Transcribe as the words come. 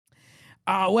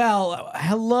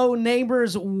Hello,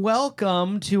 neighbors.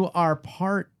 Welcome to our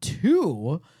part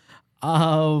 2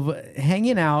 of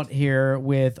hanging out here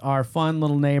with our fun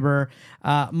little neighbor,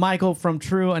 Michael from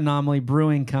True Anomaly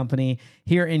Brewing Company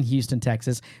here in Houston,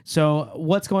 Texas. So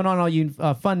what's going on, all you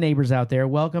fun neighbors out there?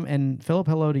 Welcome. And Philip,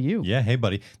 hello to you. Yeah, hey,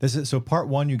 buddy. So part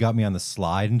 1, you got me on the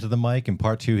slide into the mic, and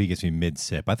part 2, he gets me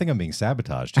mid-sip. I think I'm being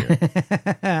sabotaged here.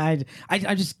 I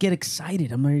just get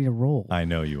excited. I'm ready to roll. I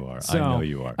know you are. I know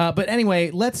you are. But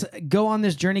anyway, let's go on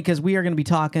this journey because we are going to be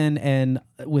talking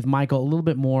with Michael a little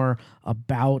bit more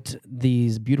about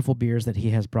these beautiful beers that he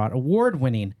has brought,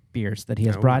 award-winning beers that he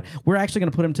has brought. We're actually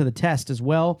going to put him to the test as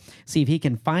well, see if he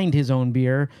can find his own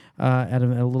beer at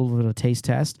a little bit of a taste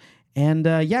test. And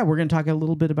we're going to talk a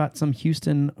little bit about some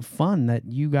Houston fun that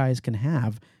you guys can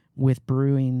have with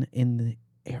brewing in the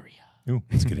area. Ooh,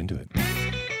 let's get into it.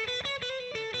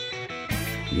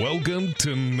 Welcome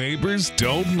to Neighbors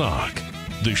Don't Knock,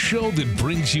 the show that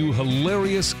brings you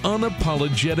hilarious,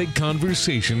 unapologetic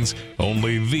conversations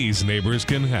only these neighbors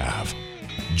can have.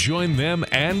 Join them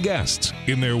and guests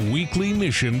in their weekly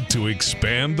mission to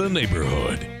expand the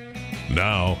neighborhood.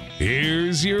 Now,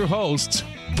 here's your hosts,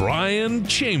 Brian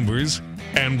Chambers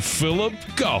and Philip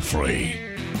Goffrey.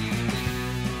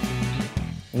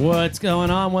 What's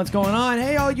going on? What's going on?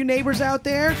 Hey, all you neighbors out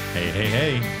there.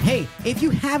 Hey. Hey, if you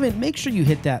haven't, make sure you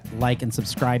hit that like and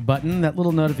subscribe button. That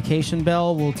little notification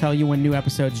bell will tell you when new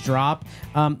episodes drop.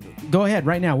 Go ahead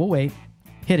right now. We'll wait.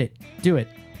 Hit it. Do it.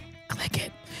 Click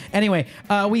it. Anyway,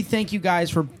 we thank you guys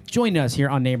for joining us here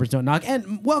on Neighbors Don't Knock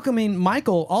and welcoming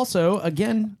Michael also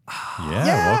again.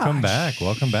 Yeah, welcome back.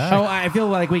 Welcome back. Oh, I feel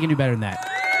like we can do better than that.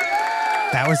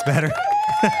 That was better.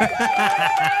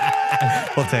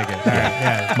 We'll take it. All right.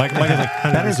 Yeah. Michael's like,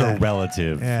 that is a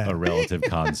relative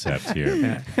concept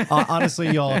here. Honestly,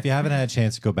 y'all, if you haven't had a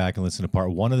chance to go back and listen to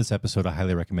part 1 of this episode, I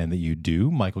highly recommend that you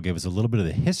do. Michael gave us a little bit of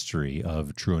the history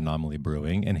of True Anomaly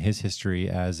Brewing and his history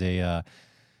as a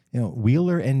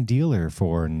wheeler and dealer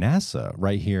for NASA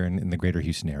right here in the greater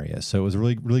Houston area. So it was a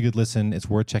really, really good listen. It's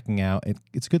worth checking out.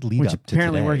 It's a good lead up to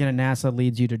apparently today. working at NASA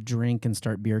leads you to drink and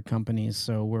start beer companies.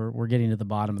 So we're getting to the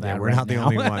bottom of that. Yeah, we're not the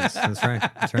only ones. That's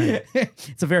right.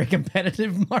 It's a very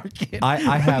competitive market. I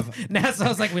have NASA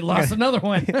was like, we lost another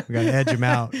one. We got to edge them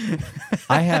out.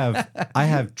 I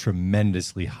have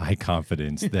tremendously high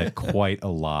confidence that quite a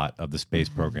lot of the space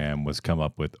program was come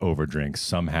up with overdrinks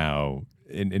somehow.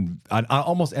 On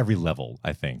almost every level,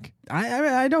 I think.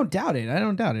 I don't doubt it.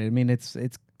 I mean, it's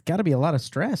got to be a lot of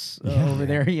stress over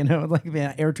there, like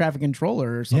an air traffic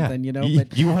controller or something,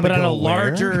 but on a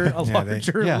larger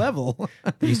level.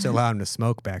 They used to allow them to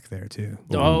smoke back there too.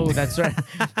 Oh, that's right.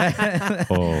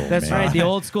 That's man. right. The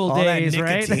old school All days, that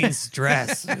right? nicotine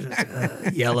stress,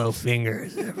 yellow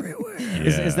fingers everywhere.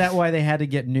 Is that why they had to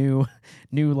get new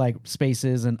like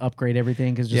spaces and upgrade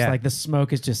everything? Because like the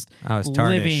smoke is just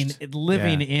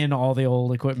living in all the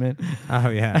old equipment. Oh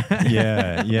yeah,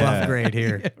 yeah. Buff grade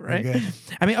here, right?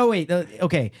 I mean,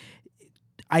 okay.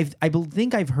 I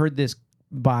think I've heard this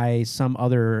by some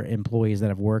other employees that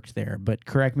have worked there, but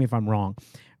correct me if I'm wrong.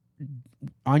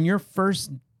 On your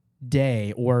first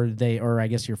day, or I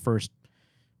guess your first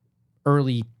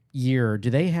early year, do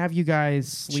they have you guys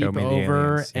sleep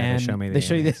over and they show me the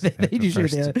show you aliens. they do show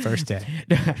you the first day?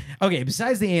 Okay,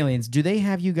 besides the aliens, do they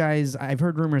have you guys? I've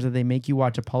heard rumors that they make you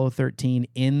watch Apollo 13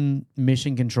 in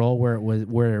Mission Control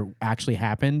where it actually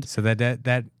happened. So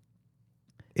that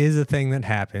is a thing that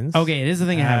happens. Okay, it is a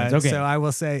thing that happens. Okay. So I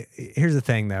will say, here's the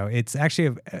thing, though. It's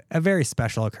actually a very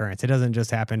special occurrence. It doesn't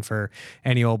just happen for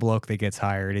any old bloke that gets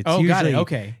hired. It's usually, got it.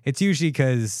 Okay. It's usually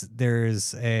because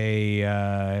there's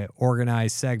a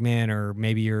organized segment or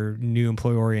maybe your new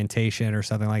employee orientation or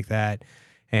something like that,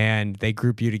 and they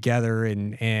group you together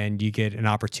and you get an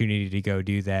opportunity to go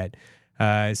do that.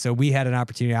 So we had an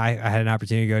opportunity. I had an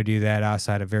opportunity to go do that. I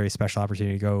also had a very special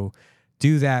opportunity to go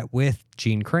do that with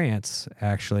Gene Krantz,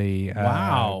 actually.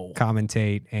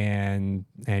 Commentate and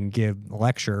give a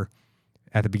lecture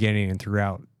at the beginning and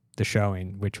throughout the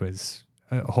showing, which was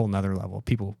a whole nother level.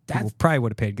 People probably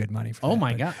would have paid good money for that. Oh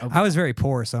my God. Okay. I was very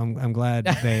poor, so I'm glad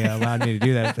they allowed me to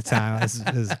do that at the time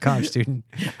as a college student.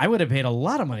 I would have paid a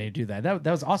lot of money to do that. That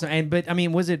was awesome. But I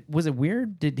mean, was it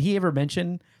weird? Did he ever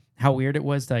mention how weird it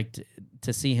was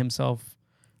to see himself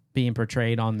being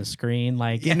portrayed on the screen?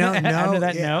 Like, No. after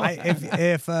that, Yeah,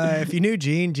 no. If you knew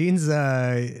Gene's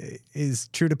is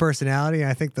true to personality.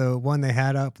 I think the one they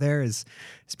had up there is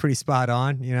pretty spot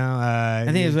on. I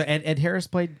think it was Ed Harris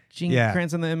played Gene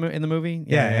Kranz in the movie.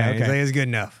 Yeah. Okay. He's like, it's good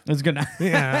enough. It's good enough.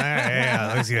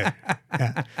 Yeah, looks good.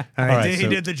 Yeah. All right, he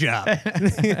did the job.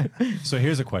 So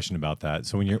here's a question about that.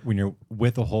 So when you're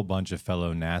with a whole bunch of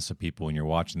fellow NASA people and you're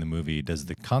watching the movie, does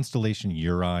the constellation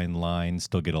urine line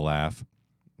still get a laugh?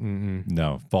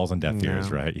 No, falls on deaf ears,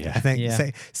 right? Yeah, I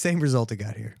think same result it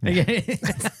got here.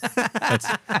 That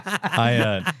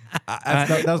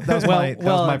was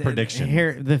my prediction.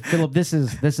 Here, Philip, this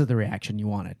is the reaction you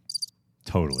wanted.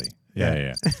 Totally.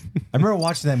 Yeah. I remember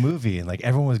watching that movie and like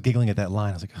everyone was giggling at that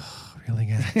line. I was like, oh, really,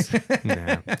 guys?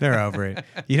 No, they're over it.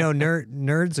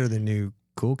 Nerds are the new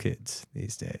cool kids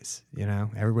these days.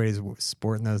 Everybody's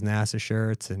sporting those NASA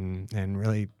shirts and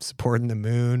really supporting the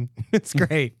moon. It's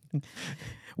great.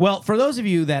 Well, for those of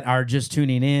you that are just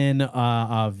tuning in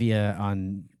via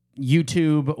on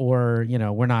YouTube or,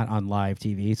 we're not on live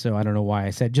TV, so I don't know why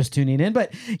I said just tuning in,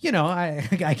 but,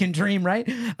 I can dream, right?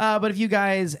 But if you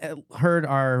guys heard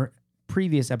our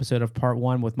previous episode of part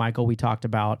 1 with Michael, we talked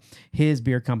about his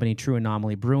beer company, True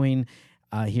Anomaly Brewing,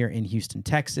 here in Houston,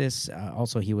 Texas.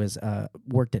 Also, he was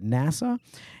worked at NASA.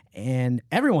 And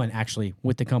everyone actually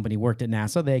with the company worked at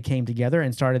NASA. They came together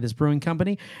and started this brewing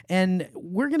company. And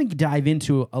we're going to dive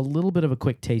into a little bit of a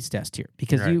quick taste test here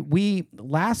because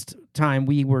last time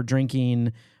we were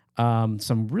drinking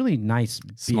some really nice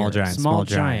beer. Small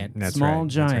Giant. That's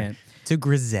right. It's a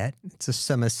grisette. It's a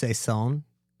summer saison.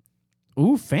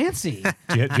 Ooh, fancy.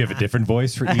 Do you have a different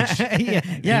voice for each,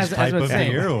 each type of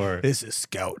beer? Or? This is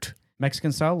Scout.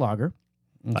 Mexican style lager.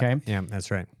 Okay. Yeah,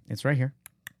 that's right. It's right here.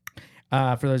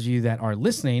 For those of you that are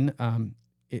listening,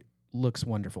 it looks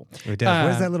wonderful. It does.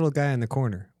 What is that little guy in the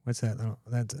corner? What's that little?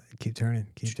 Keep turning.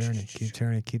 Oh, Keep turning. Keep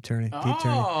turning.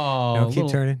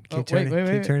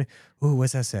 Keep turning. Ooh,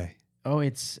 what's that say? Oh,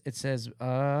 it says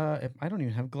I don't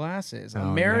even have glasses.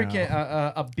 American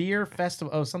a beer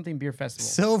festival. Oh, something beer festival.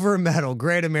 Silver medal,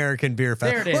 Great American Beer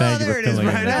Festival. There it is. Well, there it is,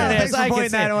 Brian. Thanks for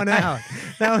pointing that one out.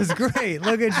 That was great.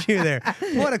 Look at you there.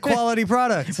 What a quality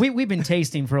product. We've been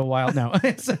tasting for a while now.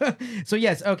 So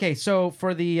yes, okay. So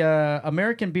for the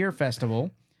American Beer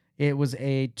Festival, it was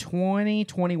a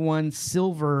 2021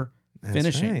 silver. That's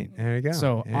finishing. Right. There you go.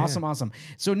 So awesome.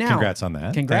 So now, congrats on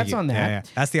that. Congrats on that. Yeah.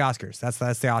 That's the Oscars. That's the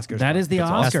Oscars. That is the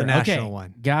Oscar. That's the national okay.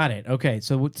 one. Got it. Okay.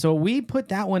 So we put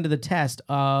that one to the test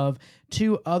of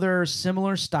 2 other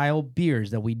similar style beers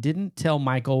that we didn't tell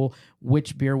Michael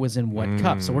which beer was in what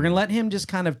cup. So we're gonna let him just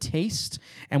kind of taste,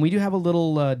 and we do have a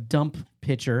little dump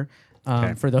pitcher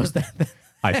for those that.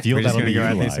 I feel that'll be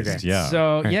utilized. Okay. Yeah.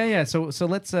 So yeah. So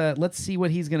let's see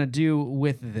what he's gonna do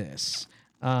with this.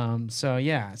 So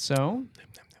yeah. Oh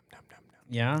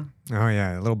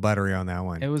yeah, a little buttery on that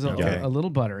one. It was a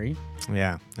little buttery.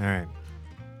 Yeah. All right.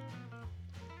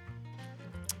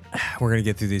 We're gonna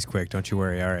get through these quick. Don't you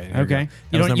worry. All right. Okay.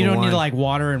 You don't need to like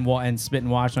water and spit and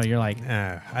wash. No, you're like.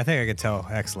 I think I can tell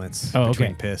excellence between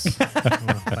between piss.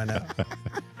 Find out.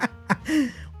 Okay.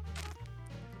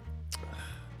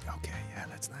 Yeah,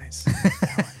 that's nice. All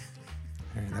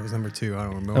right, that was number 2. I don't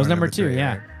remember. That was number 2. 3,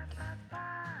 Yeah. Right.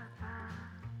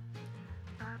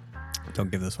 Don't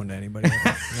give this one to anybody.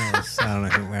 I don't know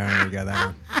who got that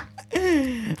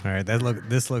one. All right,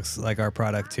 this looks like our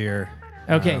product here.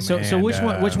 Okay, so which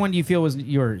one do you feel was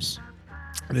yours?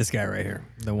 This guy right here,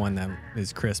 the one that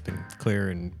is crisp and clear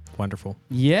and wonderful.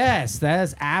 Yes, that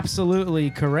is absolutely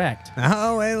correct.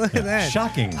 Oh, hey, look at that!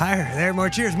 Shocking. Higher there, more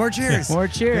cheers. More cheers. Oh. You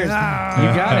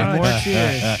got it. More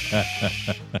cheers.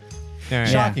 Right.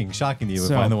 Shocking to you would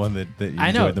find the one that you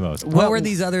enjoyed the most. What were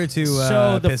these other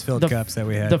 2 piss-filled cups that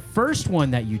we had? The first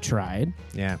one that you tried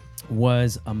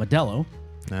was a Modelo.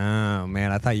 Oh,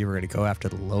 man, I thought you were going to go after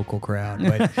the local crowd,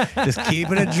 but just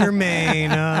keeping it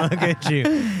germane. Oh, look at you.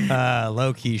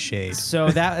 Low-key shade. So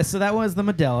that was the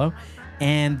Modelo.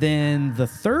 And then the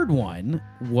third one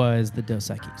was the Dos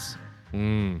Equis.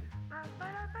 And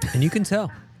you can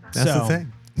tell. That's the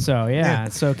thing. So, yeah.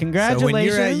 So, congratulations. So when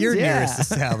you're at your nearest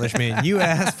establishment, you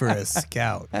ask for a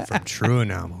Scout from True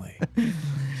Anomaly.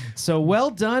 So, well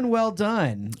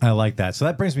done. I like that. So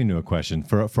that brings me to a question.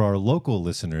 For our local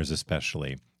listeners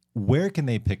especially, where can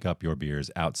they pick up your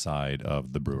beers outside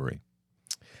of the brewery?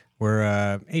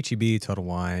 We're HEB, Total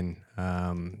Wine,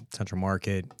 Central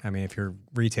Market. I mean, if you're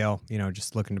retail,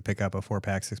 just looking to pick up a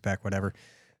 4-pack, 6-pack, whatever.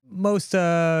 Most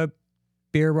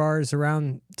beer bars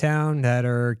around town that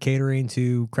are catering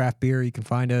to craft beer, you can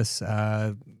find us.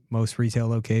 Most retail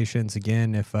locations.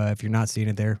 Again, if you're not seeing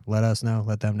it there, let us know.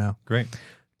 Let them know. Great.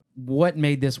 What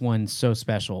made this one so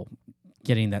special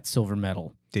getting that silver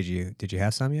medal. Did you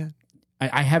have some yet?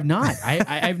 I have not.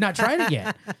 I have not tried it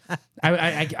yet.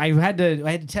 I had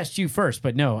to test you first,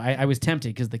 but no, I was tempted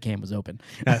because the can was open.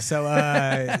 So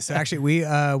actually, we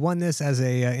won this as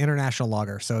a international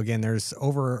lager. So again, there's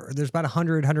about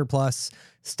 100 plus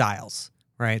styles,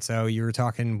 right? So you were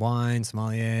talking wine,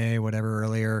 sommelier, whatever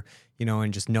earlier,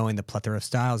 and just knowing the plethora of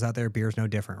styles out there. Beer's no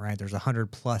different, right? There's 100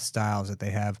 plus styles that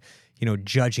they have,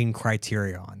 judging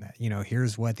criteria on that.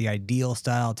 Here's what the ideal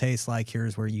style tastes like.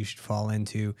 Here's where you should fall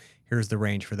into. Here's the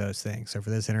range for those things. So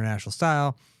for this international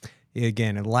style,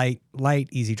 again, a light,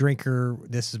 easy drinker.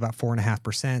 This is about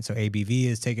 4.5%. So ABV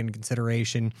is taken into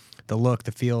consideration. The look,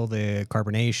 the feel, the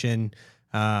carbonation.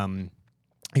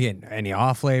 Again, any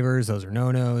off flavors, those are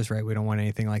no-nos, right? We don't want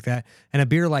anything like that. And a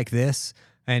beer like this,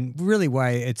 and really why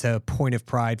it's a point of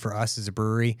pride for us as a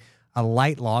brewery, a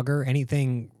light lager,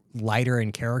 anything lighter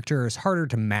in character is harder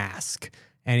to mask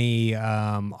any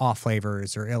off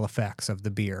flavors or ill effects of the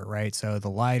beer, right? So the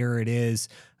lighter it is,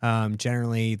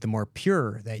 generally the more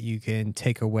pure that you can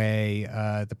take away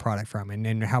the product from,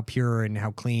 and how pure and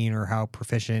how clean or how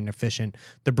proficient and efficient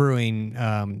the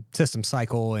brewing system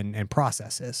cycle and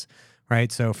process is,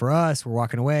 right? So for us, we're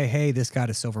walking away, hey, this got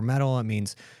a silver medal. It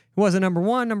means it wasn't number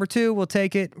one, number two, we'll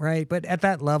take it, right? But at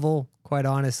that level, quite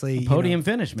honestly, Podium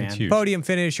finish, man. Podium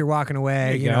finish, you're walking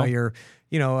away, you're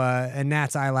a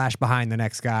gnat's eyelash behind the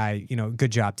next guy,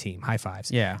 good job, team. High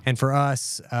fives. Yeah. And for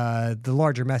us, the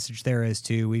larger message there is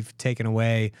we've taken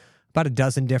away about a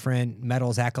dozen different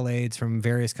medals, accolades from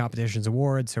various competitions,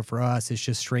 awards. So for us, it's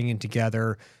just stringing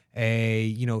together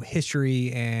a,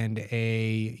 history and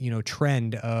a,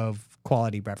 trend of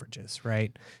quality beverages,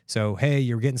 right? So, hey,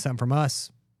 you're getting something from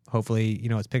us. Hopefully,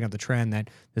 it's picking up the trend that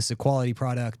this is a quality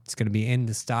product. It's going to be in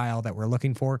the style that we're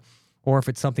looking for. Or if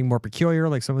it's something more peculiar,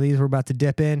 like some of these we're about to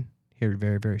dip in here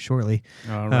very, very shortly,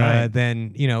 all right.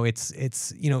 then,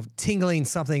 it's tingling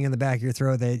something in the back of your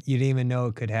throat that you didn't even know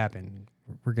it could happen.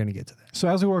 We're going to get to that. So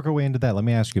as we work our way into that, let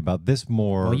me ask you about this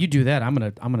more. Well, you do that. I'm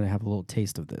gonna have a little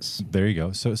taste of this. There you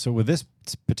go. So with this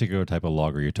particular type of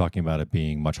lager, you're talking about it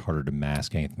being much harder to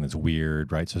mask anything that's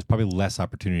weird, right? So there's probably less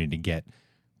opportunity to get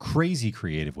crazy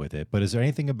creative with it. But is there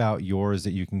anything about yours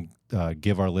that you can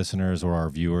give our listeners or our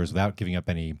viewers without giving up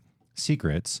any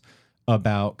secrets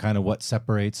about kind of what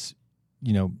separates,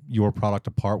 your product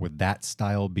apart with that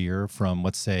style beer from,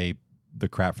 let's say, the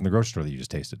crap from the grocery store that you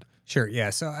just tasted? Sure. Yeah.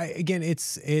 So again,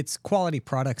 it's quality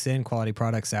products in, quality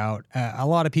products out. A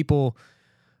lot of people,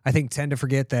 I think, tend to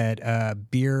forget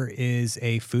that beer is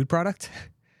a food product.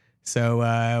 So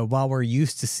while we're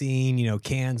used to seeing,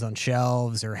 cans on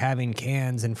shelves or having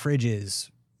cans in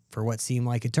fridges for what seemed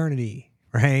like eternity,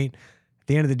 right? At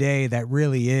the end of the day, that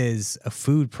really is a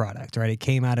food product, right? It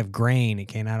came out of grain, it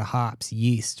came out of hops,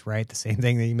 yeast, right? The same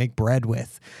thing that you make bread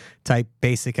with, type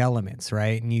basic elements,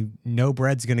 right? And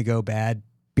bread's going to go bad.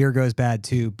 Beer goes bad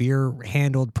too. Beer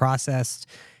handled, processed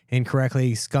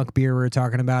incorrectly. Skunk beer we were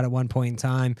talking about at one point in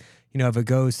time. If it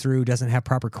goes through, doesn't have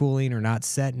proper cooling or not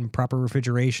set in proper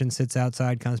refrigeration, sits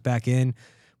outside, comes back in.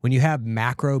 When you have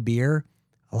macro beer,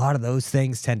 a lot of those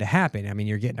things tend to happen. I mean,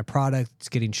 you're getting a product that's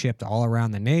getting shipped all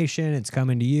around the nation. It's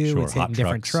coming to you. Sure, it's hitting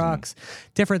different trucks,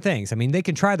 different things. I mean, they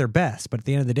can try their best, but at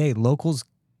the end of the day, locals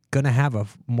going to have a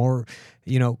more,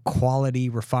 quality,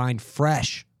 refined,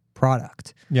 fresh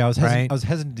product. Yeah, I was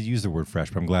hesitant to use the word fresh,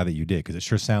 but I'm glad that you did, because it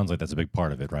sure sounds like that's a big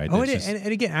part of it, right? Oh, it is. And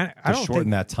again, I don't shorten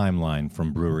that timeline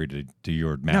from brewery to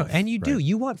your mouth. No, and you do.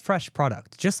 You want fresh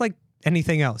product, just like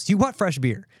anything else. You want fresh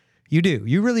beer. You do.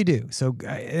 You really do. So,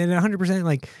 and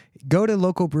 100%, go to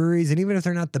local breweries, and even if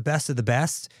they're not the best of the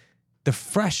best, the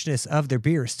freshness of their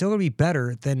beer is still going to be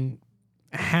better than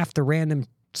half the random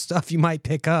stuff you might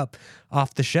pick up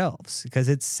off the shelves, because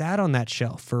it's sat on that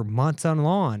shelf for months on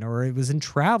lawn, or it was in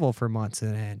travel for months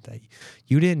on end that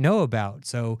you didn't know about.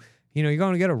 So, you're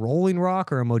going to get a Rolling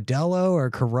Rock or a Modelo or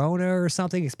a Corona or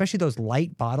something, especially those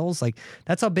light bottles.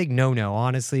 That's a big no-no,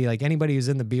 honestly. Anybody who's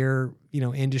in the beer,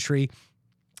 industry,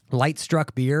 light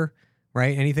struck beer,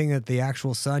 right? Anything that the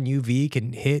actual sun UV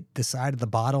can hit the side of the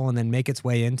bottle and then make its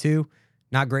way into,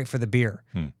 not great for the beer.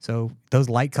 So those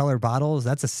light colored bottles,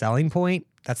 that's a selling point.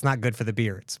 That's not good for the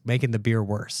beer. It's making the beer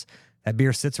worse. That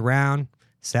beer sits around,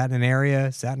 sat in an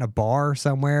area, sat in a bar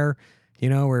somewhere,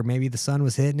 where maybe the sun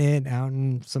was hitting it, out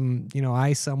in some,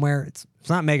 ice somewhere. It's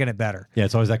not making it better. Yeah,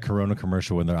 it's always that Corona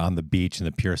commercial when they're on the beach in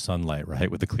the pure sunlight, right,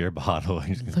 with the clear bottle.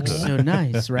 It looks so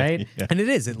nice, right? Yeah. And it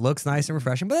is. It looks nice and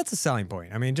refreshing, but that's a selling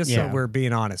point. I mean, so we're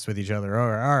being honest with each other.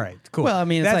 All right, cool. Well, I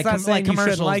mean, it's that's like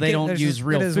commercials. They don't use it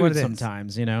real is food what it is.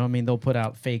 sometimes, I mean, they'll put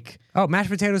out fake. Oh,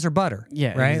 mashed potatoes or butter.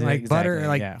 Yeah, right? exactly,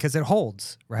 Butter, because it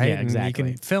holds, right? Yeah, exactly. And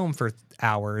you can film for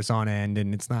hours on end,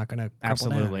 and it's not going to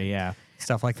Absolutely, yeah.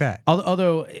 stuff like that.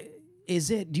 Although,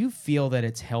 do you feel that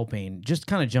it's helping, just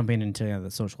kind of jumping into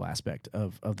the social aspect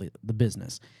of the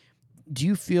business, do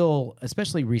you feel,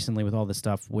 especially recently with all this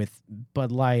stuff with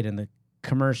Bud Light and the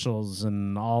commercials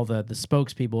and all the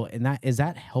spokespeople, and is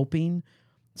that helping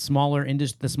the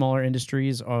smaller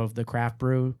industries of the craft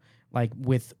brew, like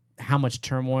with how much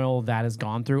turmoil that has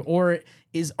gone through? Or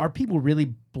are people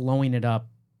really blowing it up?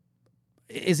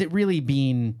 Is it really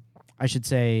being, I should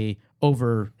say,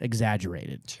 over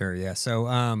exaggerated? Sure, yeah. So,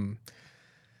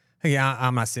 yeah,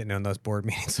 I'm not sitting on those board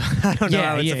meetings, so I don't know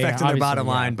how it's affecting their bottom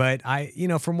line. But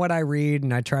from what I read,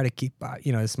 and I try to keep,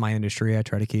 it's my industry, I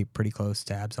try to keep pretty close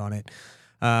tabs on it.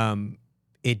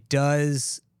 It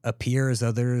does appear as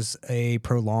though there's a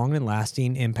prolonged and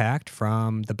lasting impact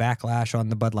from the backlash on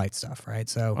the Bud Light stuff, right?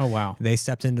 So, oh wow, they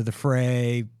stepped into the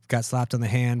fray, got slapped on the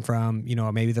hand from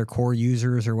maybe their core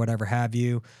users or whatever have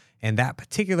you. And that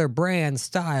particular brand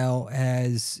style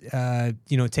has,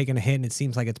 taken a hit, and it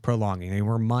seems like it's prolonging. I mean,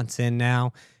 we're months in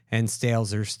now, and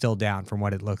sales are still down from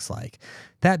what it looks like.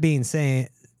 That being said,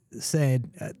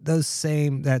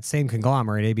 that same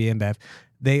conglomerate, AB InBev,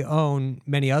 they own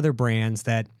many other brands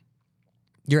that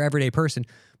your everyday person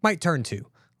might turn to.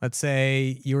 Let's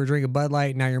say you were drinking Bud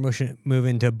Light, now you're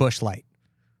moving to Busch Light.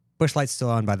 Busch Light's still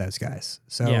owned by those guys.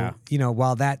 So,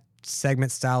 while that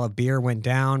segment style of beer went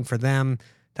down for them,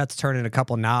 that's turning a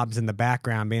couple knobs in the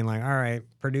background, being like, all right,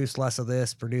 produce less of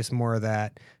this, produce more of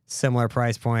that, similar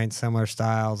price points, similar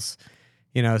styles,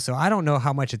 so I don't know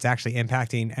how much it's actually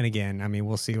impacting. And again, I mean,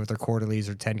 we'll see with their quarterlies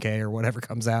or 10K or whatever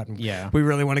comes out. And we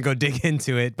really want to go dig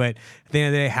into it. But at the end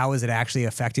of the day, how is it actually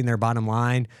affecting their bottom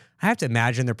line? I have to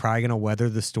imagine they're probably going to weather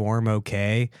the storm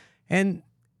okay. And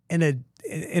in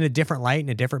a different light and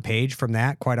a different page from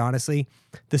that, quite honestly,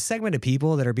 the segment of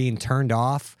people that are being turned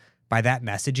off by that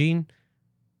messaging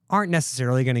aren't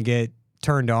necessarily going to get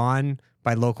turned on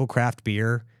by local craft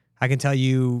beer. I can tell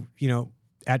you,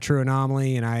 at True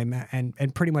Anomaly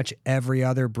and pretty much every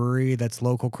other brewery that's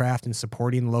local craft and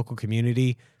supporting the local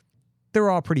community, they're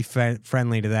all pretty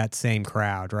friendly to that same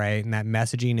crowd, right? And that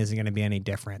messaging isn't going to be any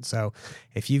different. So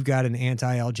if you've got an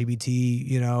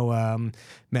anti-LGBT,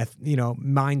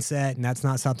 mindset, and that's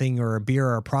not something, or a beer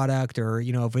or a product, or,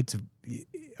 if it's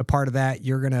a part of that,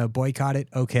 you're going to boycott it.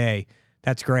 Okay,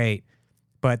 that's great.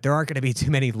 But there aren't going to be too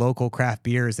many local craft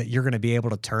beers that you're going to be able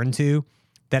to turn to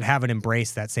that haven't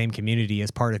embraced that same community as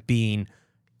part of being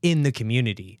in the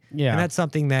community. Yeah. And that's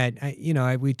something that,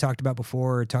 we talked about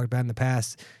before, talked about in the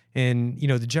past, and,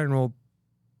 the general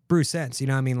brew sense,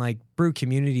 like brew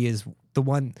community is the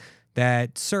one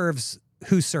that serves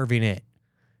who's serving it,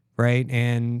 right?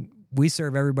 And we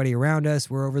serve everybody around us.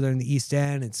 We're over there in the East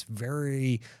End. It's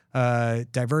very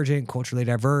divergent, culturally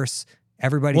diverse.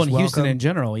 Everybody's welcome. Houston in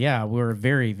general, we're a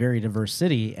very, very diverse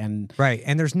city, and right.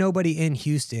 And there's nobody in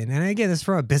Houston. And again, this is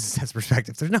from a business sense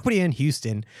perspective. There's nobody in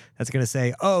Houston that's going to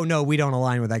say, "Oh no, we don't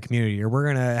align with that community," or "We're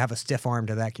going to have a stiff arm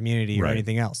to that community," or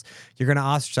anything else. You're going to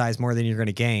ostracize more than you're going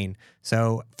to gain.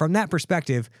 So from that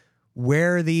perspective,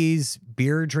 where these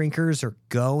beer drinkers are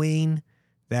going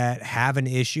that have an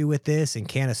issue with this and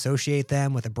can't associate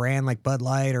them with a brand like Bud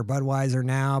Light or Budweiser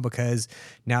now, because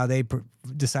now they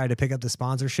decide to pick up the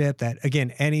sponsorship that,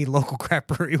 again, any local craft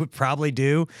brewery would probably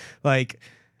do. Like,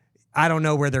 I don't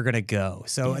know where they're going to go.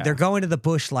 So they're going to the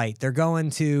Busch Light. They're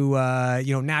going to,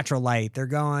 Natural Light. They're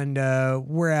going to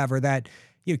wherever that,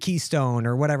 Keystone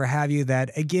or whatever have you,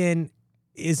 that, again,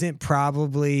 isn't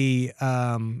probably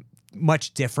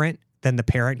much different than the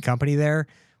parent company there.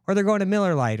 Or they're going to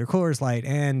Miller Lite or Coors Light.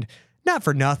 And not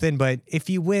for nothing, but if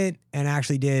you went and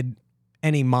actually did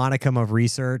any modicum of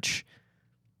research,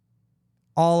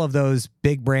 all of those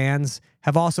big brands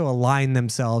have also aligned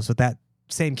themselves with that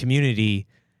same community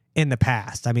in the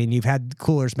past. I mean, you've had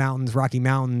Coolers Mountains, Rocky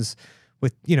Mountains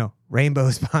with,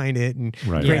 rainbows behind it and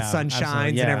great sunshines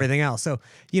and everything else. So,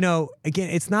 again,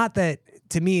 it's not that,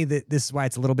 to me, that this is why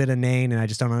it's a little bit inane, and I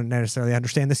just don't necessarily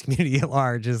understand this community at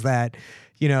large, is that,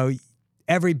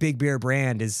 every big beer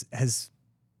brand has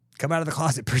come out of the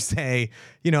closet, per se,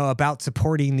 about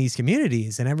supporting these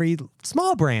communities, and every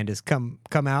small brand has come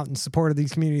out and supported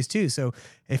these communities too. So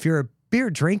if you're a beer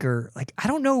drinker, like, I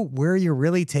don't know where you're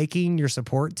really taking your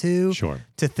support to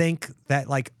think that,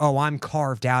 like, oh, I'm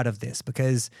carved out of this,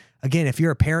 because again, if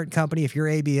you're a parent company, if you're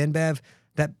AB InBev,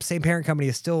 that same parent company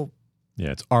is still.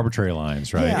 Yeah, it's arbitrary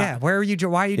lines, right? Yeah. Why are you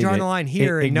drawing the line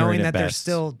here and knowing that they're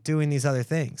still doing these other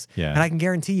things? Yeah. And I can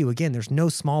guarantee you, again, there's no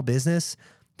small business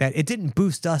that it didn't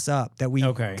boost us up that we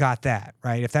got that,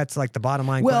 right? If that's like the bottom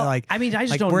line. Well, I mean, I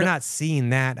just don't we're not seeing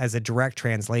that as a direct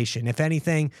translation. If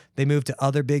anything, they moved to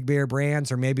other big beer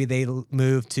brands, or maybe they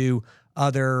moved to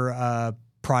other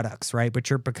products, right? But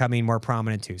you're becoming more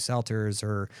prominent too. Seltzers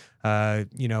or,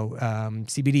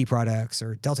 CBD products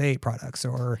or Delta 8 products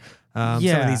or some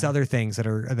of these other things that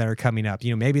are coming up.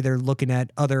 Maybe they're looking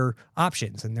at other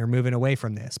options and they're moving away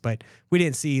from this. But we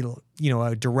didn't see,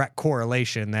 a direct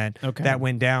correlation that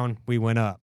went down, we went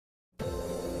up.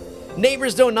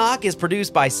 Neighbors Don't Knock is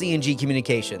produced by C&G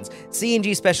Communications.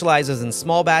 C&G specializes in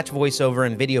small batch voiceover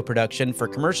and video production for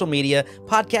commercial media,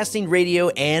 podcasting, radio,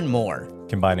 and more.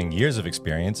 Combining years of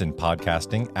experience in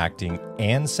podcasting, acting,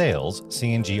 and sales,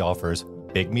 C&G offers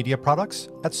big media products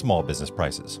at small business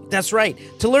prices. That's right.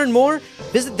 To learn more,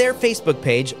 visit their Facebook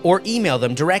page or email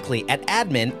them directly at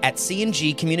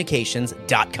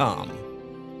admin@cngcommunications.com.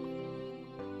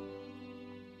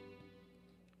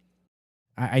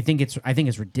 I think it's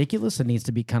ridiculous. It needs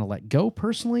to be kind of let go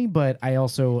personally, but I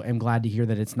also am glad to hear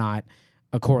that it's not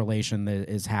a correlation that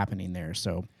is happening there.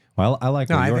 So, well, I like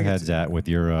where your head's at with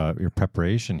your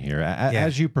preparation here.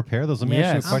 As you prepare those, let me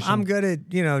ask you a question. I'm good at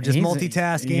just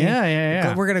multitasking.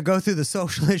 Yeah. We're gonna go through the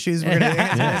social issues. We're gonna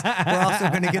answer this. We're also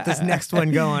gonna get this next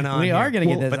one going on. We are gonna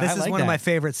get this, but this is one of my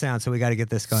favorite sounds, so we got to get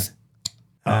this going.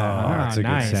 That's a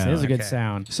nice. good sound. It is a good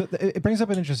sound. So it brings up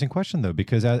an interesting question, though,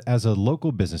 because as a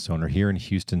local business owner here in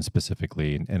Houston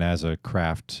specifically, and as a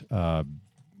craft,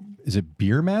 is it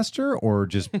beer master or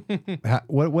just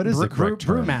what is the correct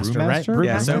term? Brewmaster, right?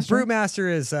 So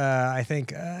brewmaster is, I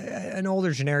think, an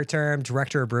older generic term.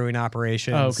 Director of brewing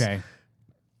operations. Oh, okay.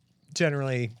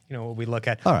 Generally, what we look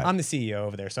at. All right. I'm the CEO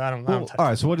over there, so I don't. All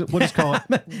right, so we'll just call it.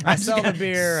 I sell the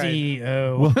beer.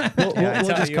 CEO.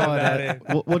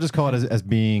 We'll just call it as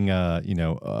being,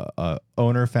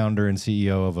 owner, founder, and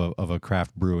CEO of a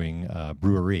craft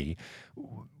brewery.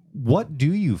 What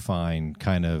do you find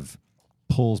kind of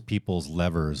pulls people's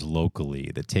levers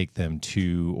locally that take them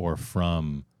to or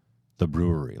from the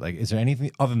brewery? Like, is there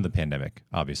anything other than the pandemic,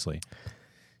 obviously?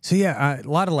 So a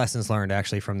lot of lessons learned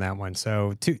actually from that one.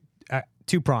 So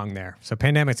two-pronged there. So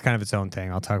pandemic's kind of its own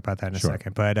thing. I'll talk about that in a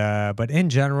second. But in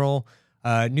general,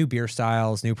 new beer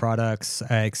styles, new products,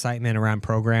 excitement around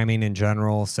programming in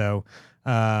general. So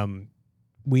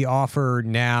we offer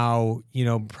now,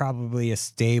 probably a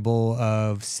stable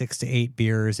of 6 to 8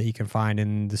 beers that you can find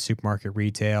in the supermarket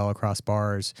retail across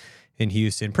bars in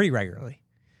Houston pretty regularly,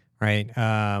 right?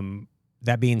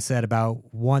 That being said,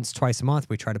 about once, twice a month,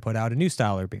 we try to put out a new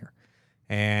style or beer.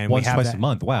 And twice a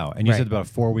month. Wow. And you said about a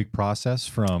 4-week process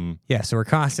from... Yeah, so we're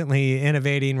constantly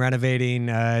innovating, renovating,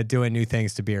 doing new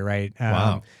things to beer, right?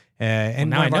 Wow. And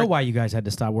now I know why you guys had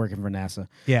to stop working for NASA.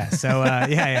 Yeah, so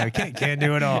we can't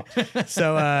do it all.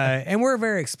 So and we're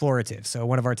very explorative. So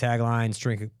one of our taglines,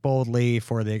 drink it boldly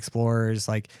for the explorers.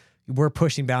 Like, we're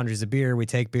pushing boundaries of beer. We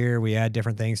take beer, we add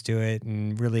different things to it,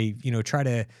 and really, try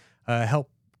to help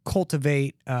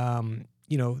cultivate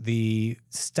the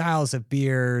styles of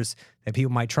beers that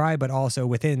people might try, but also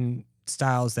within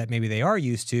styles that maybe they are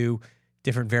used to,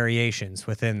 different variations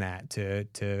within that to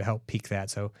help peak that.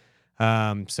 So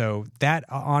that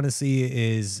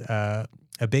honestly is a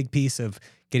big piece of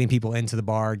getting people into the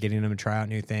bar, getting them to try out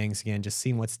new things. Again, just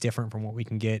seeing what's different from what we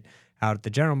can get out at the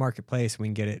general marketplace. We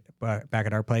can get it back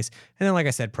at our place. And then, like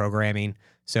I said, programming.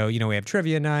 So, we have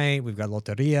trivia night, we've got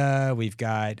loteria, we've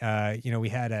got, we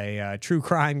had a true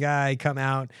crime guy come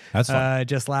out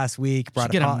just last week.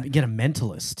 Get a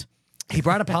mentalist. He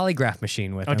brought a polygraph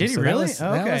machine with him. Oh, did he really?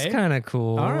 That was kind of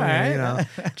cool. All right.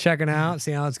 Checking out,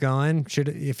 see how it's going.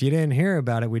 If you didn't hear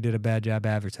about it, we did a bad job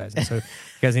advertising. So you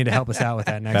guys need to help us out with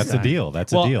that next time. That's a deal.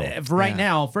 That's a deal. For right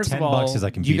now, first of all,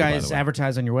 $10 is you guys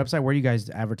advertise on your website? Where do you guys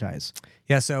advertise?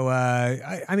 Yeah, so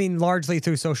I mean, largely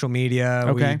through social media.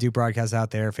 Okay. We do broadcasts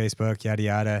out there, Facebook, yada,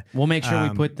 yada. We'll make sure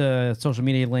we put the social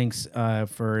media links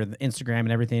for the Instagram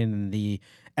and everything in the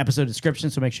episode description,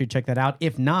 so make sure you check that out.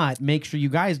 If not, make sure you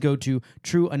guys go to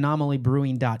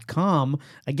trueanomalybrewing.com.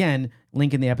 Again,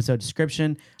 link in the episode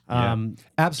description. Absolutely.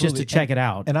 Just to check it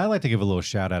out. And I like to give a little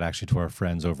shout out actually to our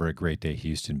friends over at Great Day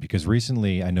Houston, because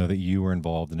recently I know that you were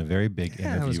involved in a very big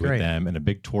interview with them and a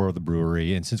big tour of the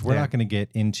brewery. And since we're not going to get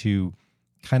into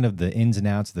kind of the ins and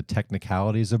outs, the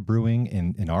technicalities of brewing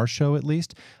in our show, at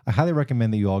least, I highly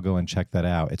recommend that you all go and check that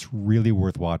out. It's really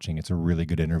worth watching. It's a really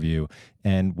good interview,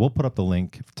 and we'll put up the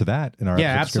link to that in our episode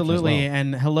absolutely. as well.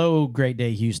 And hello, Great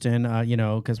Day Houston.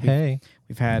 Because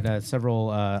we've had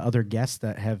several other guests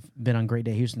that have been on Great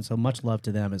Day Houston, so much love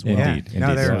to them as well. Indeed.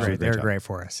 No, they're great. They're great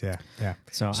for us. Yeah.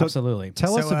 So absolutely.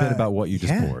 Tell us a bit about what you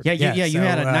just poured. You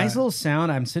had a nice little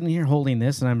sound. I'm sitting here holding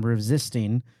this, and I'm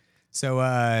resisting.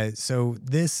 So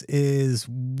this is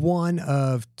one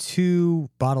of 2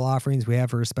 bottle offerings we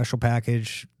have for a special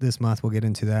package this month. We'll get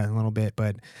into that in a little bit,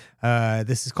 but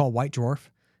this is called White Dwarf,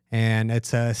 and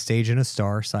it's a stage and a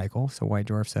star cycle. So White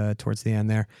Dwarf's towards the end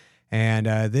there. And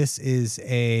this is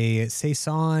a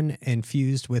Saison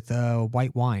infused with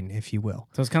white wine, if you will.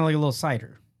 So it's kind of like a little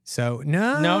cider. So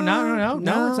no, it's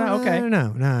not okay.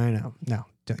 No.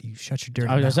 Don't you shut your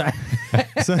dirty Oh, mouth. sorry.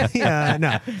 So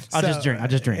no, I'll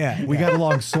just drink. Yeah, We got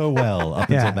along so well up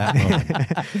until that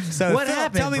moment. So What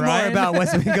happened, Tell me Brian? more about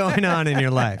what's been going on in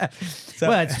your life. So,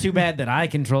 Well, it's too bad that I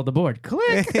controlled the board.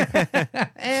 Click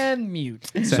and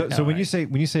mute. So when you say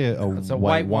It's a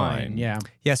white wine. Yeah.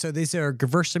 Yeah, so these are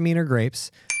Gewürztraminer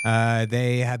grapes.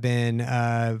 They have been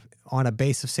on a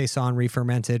base of Saison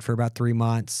re-fermented for about 3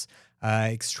 months.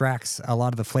 Extracts a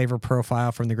lot of the flavor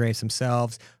profile from the grapes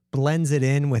themselves, blends it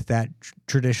in with that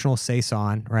traditional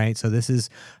Saison, right? So this is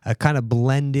a kind of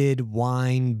blended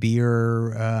wine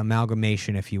beer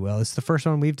amalgamation, if you will. It's the first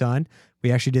one we've done.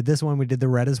 We actually did this one. We did the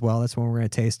red as well. That's one we're going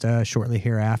to taste shortly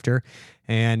hereafter.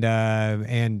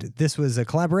 And this was a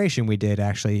collaboration we did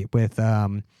actually with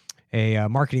a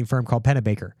marketing firm called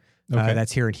Pennebaker.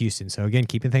 That's here in Houston. So again,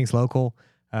 keeping things local.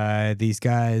 These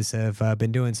guys have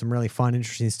been doing some really fun,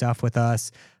 interesting stuff with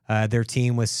us. Their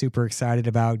team was super excited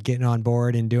about getting on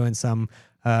board and doing some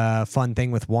fun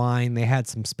thing with wine. They had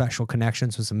some special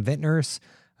connections with some vintners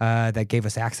that gave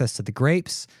us access to the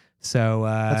grapes. So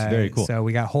that's very cool. So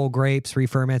we got whole grapes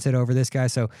re-fermented over this guy.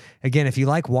 So again, if you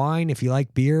like wine, if you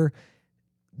like beer,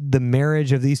 the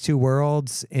marriage of these two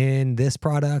worlds in this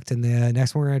product and the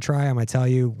next one we're going to try, I'm going to tell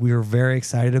you, we were very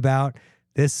excited about.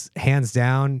 This hands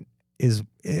down is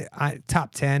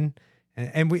top 10.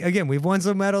 And we've won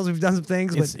some medals, we've done some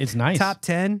things, but It's nice. top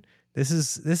 10. This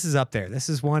is up there. This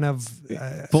is one of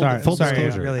Full sorry,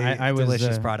 disclosure. really I was,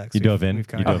 delicious products. You dove in. we've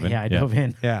got. You dove in. Yeah, I dove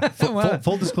in. Yeah.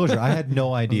 Full disclosure, I had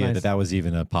no idea nice. that was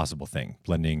even a possible thing,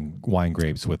 blending wine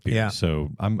grapes with beer. Yeah. So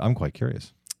I'm quite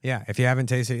curious. Yeah. If you haven't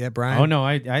tasted it yet, Brian. Oh no,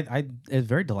 I it's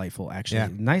very delightful actually. Yeah.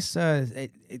 Nice.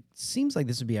 It seems like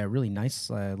this would be a really nice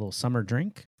little summer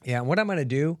drink. Yeah. And what I'm going to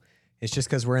do is just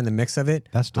because we're in the mix of it,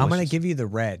 That's I'm going to delicious. give you the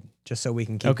red just so we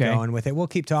can keep Okay. going with it. We'll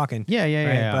keep talking. Yeah, yeah,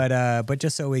 right? yeah. But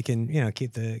just so we can,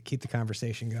 keep the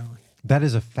conversation going. That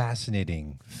is a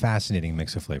fascinating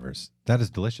mix of flavors. That is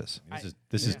delicious.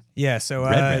 This is Yeah. So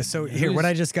Red. so here, what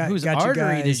I just got. Whose got you artery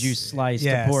guys, did you slice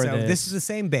yeah, to pour so this? this is the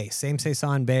same base, same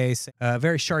Saison base.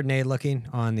 Very Chardonnay looking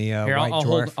on the Here, white I'll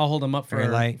dwarf. hold them up for Very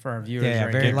light. for our viewers. Yeah,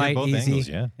 right very here. light, both easy. angles,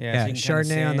 yeah. Yeah, so you can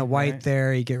kinda Chardonnay on see, the white right?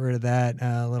 there. You get rid of that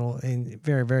little,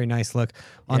 very, very nice look.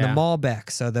 On Yeah. the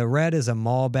Malbec, so the red is a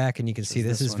Malbec, and you can see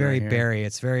this is one very right here. berry.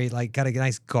 It's very, got a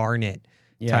nice garnet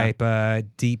Yeah. type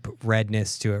deep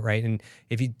redness to it, right? And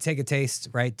if you take a taste,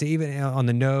 right, to even on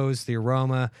the nose, the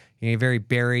aroma, very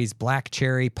berries, black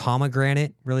cherry,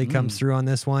 pomegranate really comes through on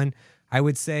this one. I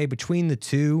would say between the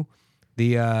two,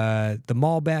 the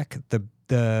Malbec,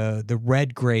 the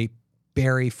red grape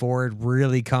berry forward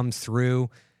really comes through.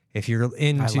 If you're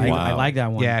into, I like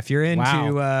that one. yeah, if you're into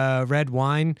Wow. red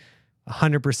wine,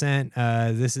 100%.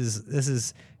 This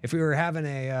is if we were having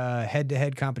a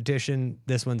head-to-head competition,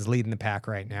 this one's leading the pack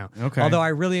right now. Okay. Although I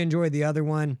really enjoyed the other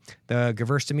one, the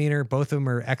Gewürztraminer. Both of them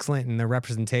are excellent in their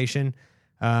representation,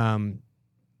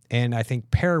 and I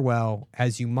think pair well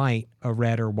as you might a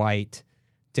red or white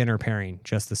dinner pairing,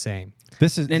 just the same.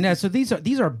 this is And so these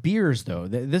are beers though.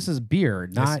 This is beer,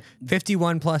 not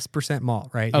 51+% malt,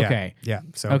 right? Okay. Yeah.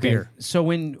 So okay. beer. So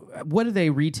what do they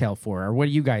retail for, or what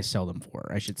do you guys sell them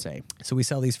for? I should say. So we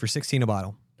sell these for $16 a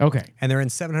bottle. Okay. And they're in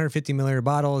 750 milliliter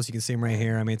bottles. You can see them right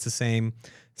here. I mean, it's the same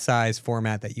size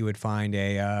format that you would find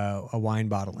a wine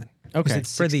bottle in. Okay.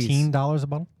 For these. $16 a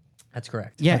bottle. That's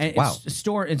correct. Yeah, That's- and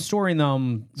wow. storing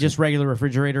them just regular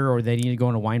refrigerator, or they need to go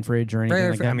in a wine fridge or anything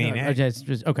Regular like fr- that. I mean, No,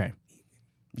 just okay.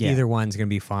 Yeah. Either one's going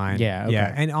to be fine. Yeah, okay.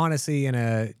 Yeah. And honestly,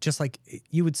 just like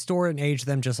you would store and age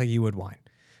them just like you would wine.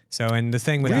 So, and the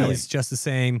thing with Really? these, just the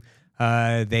same,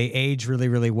 they age really,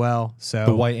 really well. So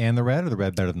The white and the red, or the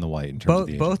red better than the white in terms of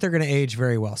the aging? both are going to age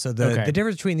very well. So Okay. the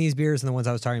difference between these beers and the ones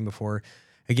I was talking before,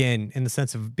 again, in the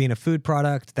sense of being a food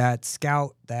product, that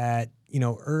scout, that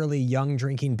early young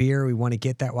drinking beer, we want to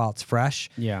get that while it's fresh.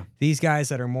 Yeah. These guys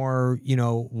that are more,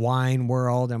 wine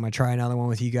world, I'm going to try another one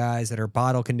with you guys that are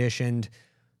bottle conditioned.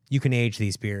 You can age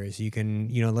these beers. You can,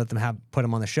 let them put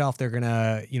them on the shelf. They're going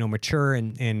to, mature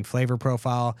in flavor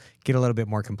profile, get a little bit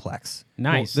more complex.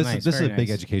 Nice. Well, nice. this is very a big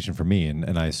nice. education for me,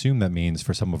 and I assume that means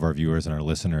for some of our viewers and our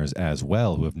listeners as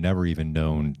well, who have never even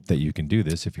known that you can do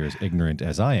this. If you're as ignorant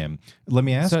as I am, let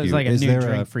me ask So you: it's like a is new there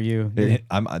drink for you.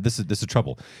 This is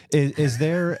trouble. Is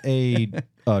there a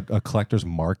collector's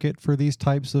market for these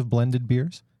types of blended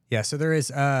beers? Yeah, so there is.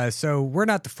 So we're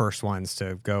not the first ones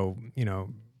to go,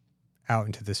 out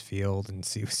into this field and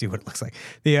see what it looks like.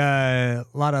 A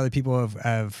lot of other people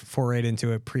have forayed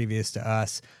into it previous to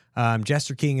us.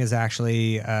 Jester King is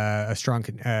actually a strong,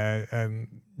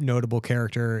 notable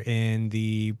character in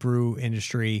the brew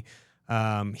industry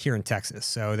here in Texas.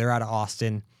 So they're out of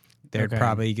Austin. They're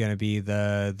probably going to be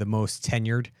the most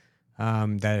tenured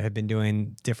that have been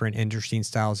doing different interesting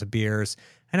styles of beers.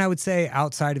 And I would say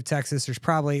outside of Texas, there's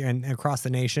probably, and across the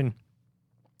nation,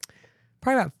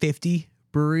 probably about 50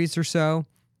 breweries or so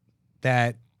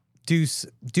that do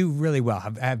really well,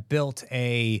 have built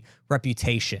a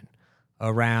reputation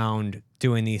around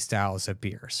doing these styles of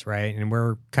beers, right? And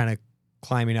we're kind of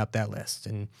climbing up that list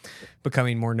and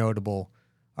becoming more notable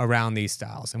around these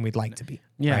styles, and we'd like to be.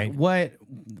 Yeah. Right?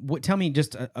 What? Tell me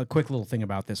just a quick little thing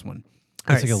about this one.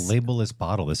 It's like a labelless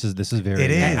bottle. This is very. It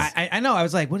is. I know. I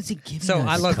was like, what is he giving So us?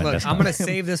 I look. I'm going to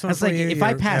save this I one was for like, you. if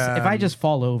I pass, if I just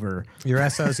fall over, your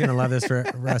SO is going to love this for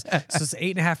us. So it's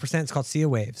 8.5%. It's called Sea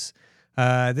of Waves.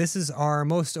 This is our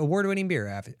most award-winning beer,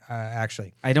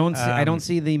 actually. I don't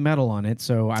see the metal on it,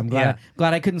 so I'm glad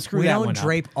I couldn't screw We that don't one up.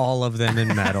 drape all of them in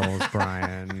metals,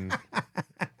 Brian.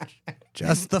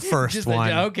 Just the first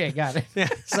one. Okay, got it.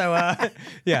 So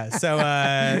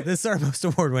this is our most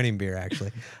award-winning beer,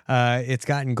 actually. It's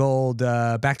gotten gold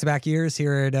back-to-back years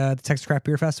here at the Texas Craft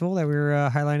Beer Festival that we were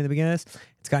highlighting at the beginning of this.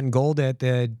 It's gotten gold at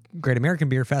the Great American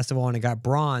Beer Festival, and it got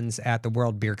bronze at the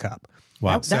World Beer Cup.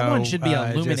 Wow. That one should be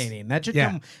illuminating. That should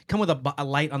yeah. come with a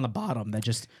light on the bottom that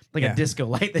just like a disco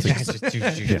light. That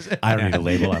just, I don't need a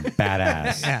label. I'm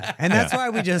badass. Yeah, and that's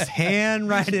why we just hand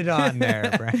write it on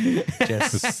there, right?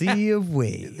 Just a sea of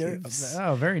waves.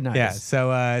 oh, very nice. Yeah,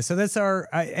 so that's our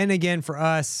and again for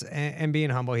us and being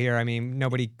humble here. I mean,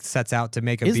 nobody sets out to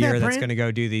make a Is that beer that's brand- going to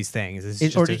go do these things.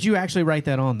 Or did you actually write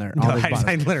that on there? No, All those I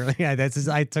bottles? literally,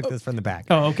 I took this from the back.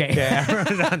 Oh, okay. Yeah, I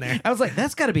wrote it on there. I was like,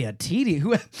 that's got to be a tedious.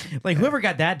 Whoever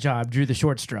got that job drew the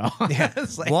short straw. Yeah.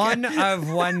 It's like, One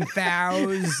of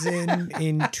 1,000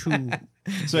 in two.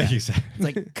 So you said, it's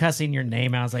like cussing your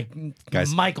name out. I was like,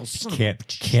 Guys, Michael son of a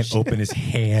can't open his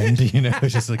hand.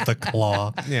 It's just like the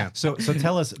claw. Yeah. So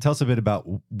tell us a bit about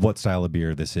what style of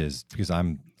beer this is, because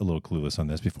I'm a little clueless on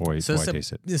this before I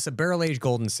taste it. This is a barrel-aged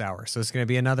golden sour. So it's going to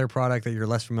be another product that you're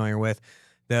less familiar with.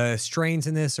 The strains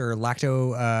in this are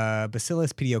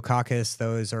Lactobacillus pediococcus.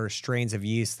 Those are strains of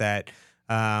yeast that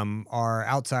are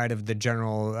outside of the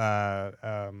general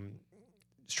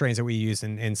strains that we use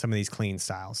in some of these clean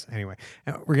styles. Anyway,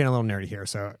 we're getting a little nerdy here.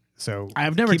 So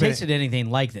I've never tasted anything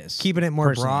like this. Keeping it more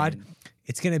personally. broad,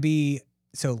 it's going to be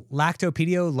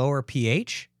lactopedio, lower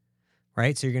pH,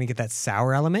 right? So you're going to get that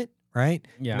sour element, right?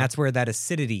 Yeah. And that's where that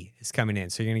acidity is coming in.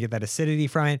 So you're going to get that acidity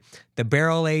from it. The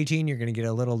barrel aging, you're going to get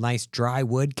a little nice dry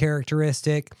wood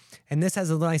characteristic. And this has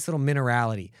a nice little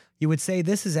minerality. You would say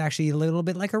this is actually a little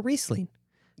bit like a Riesling.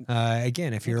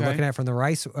 Again, if you're looking at it from the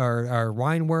rice or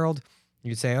wine world,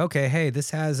 you'd say, okay, hey,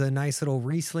 this has a nice little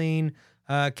Riesling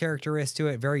characteristic to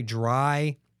it, very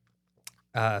dry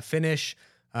finish.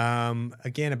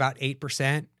 Again, about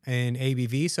 8% in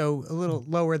ABV, so a little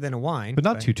lower than a wine, but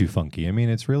not too funky. I mean,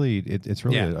 it's really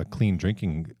Yeah. a clean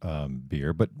drinking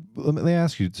beer. But let me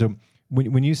ask you. So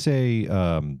when you say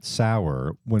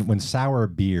sour, when sour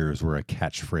beers were a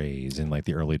catchphrase in like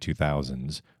the early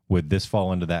 2000s, would this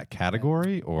fall into that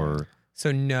category or?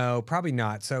 So no, probably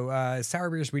not. So sour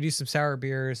beers, we do some sour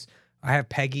beers. I have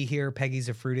Peggy here. Peggy's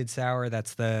a fruited sour.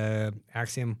 That's the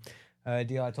Axiom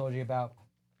deal I told you about.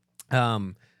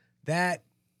 That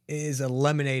is a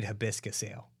lemonade hibiscus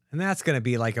ale. And that's going to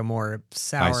be like a more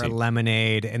sour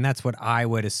lemonade. And that's what I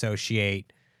would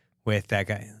associate with that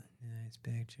guy. Nice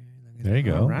picture. There you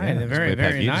go. All right. Yeah. Very, Just play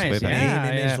very Peggy, just nice. play Peggy. Yeah,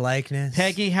 Name, yeah. image, likeness.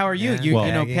 Peggy, how are you? Yeah. You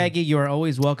Well- know, Peggy, you are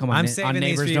always welcome on, I'm on saving these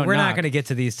Neighbors for you. Don't We're Knock. not going to get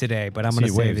to these today, but I'm Sea going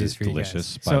to of save Waves these is for you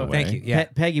delicious, guys. by So the way. Thank you. Yeah.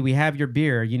 Peggy, we have your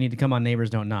beer. You need to come on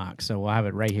Neighbors Don't Knock. So we'll have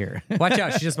it right here. Watch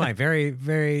out. She's just mine. Very,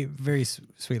 very, very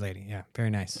sweet lady. Yeah. Very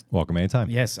nice. Welcome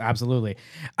anytime. Yes, absolutely.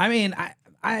 I mean,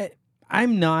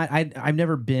 I've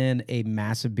never been a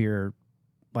massive beer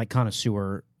like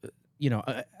connoisseur.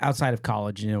 Outside of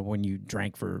college, when you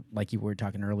drank for, like you were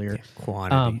talking earlier,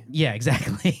 Quantity. yeah,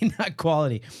 exactly, not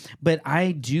quality. But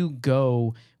I do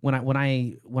go when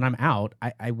I'm out.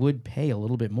 I would pay a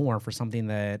little bit more for something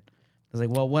that I was like,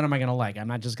 well, what am I gonna like? I'm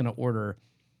not just gonna order.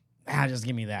 Just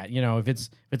give me that. If it's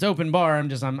open bar,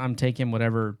 I'm taking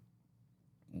whatever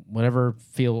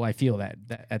I feel that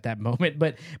at that moment.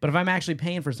 But if I'm actually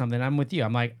paying for something, I'm with you.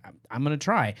 I'm like, I'm gonna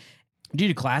try. Do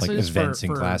you do classes? Like events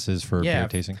and classes for beer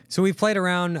tasting? So we've played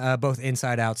around both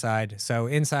inside, outside. So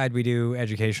inside, we do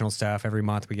educational stuff. Every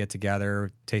month we get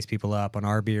together, taste people up on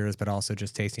our beers, but also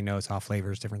just tasting notes, off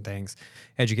flavors, different things,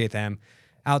 educate them.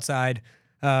 Outside,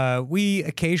 we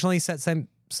occasionally set some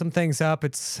things up.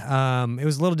 It was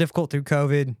a little difficult through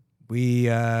COVID. We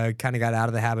kind of got out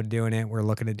of the habit of doing it. We're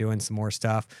looking at doing some more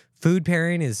stuff. Food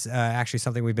pairing is actually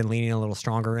something we've been leaning a little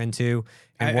stronger into.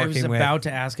 And I was about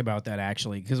to ask about that,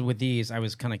 actually, because with these, I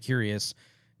was kind of curious.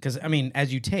 Because, I mean,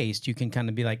 as you taste, you can kind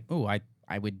of be like, oh, I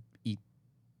would eat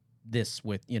this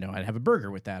with, I'd have a burger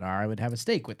with that, or I would have a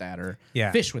steak with that, or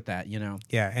fish with that,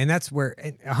 Yeah, and that's where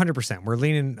 100%. We're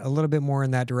leaning a little bit more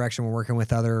in that direction. We're working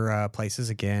with other places,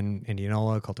 again,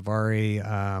 Indianola, Cultivari,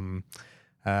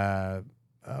 where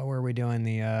are we doing?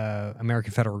 The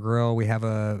American Federal Grill. We have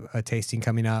a tasting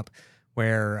coming up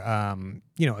where,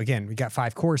 again, we got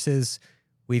 5 courses.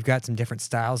 We've got some different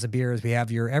styles of beers. We have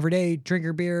your everyday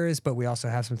drinker beers, but we also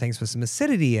have some things with some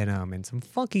acidity in them and some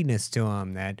funkiness to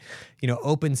them that,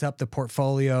 opens up the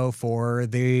portfolio for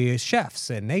the chefs,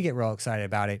 and they get real excited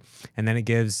about it. And then it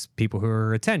gives people who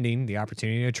are attending the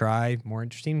opportunity to try more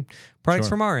interesting products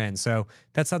from our end. So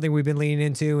that's something we've been leaning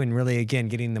into, and really, again,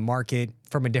 getting the market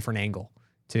from a different angle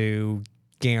to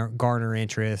garner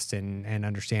interest and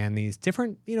understand these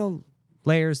different,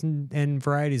 layers and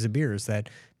varieties of beers that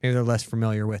maybe they're less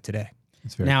familiar with today.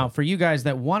 Now, for you guys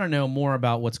that want to know more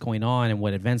about what's going on and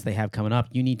what events they have coming up,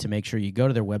 you need to make sure you go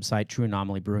to their website,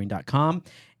 trueanomalybrewing.com,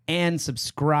 and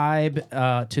subscribe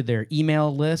to their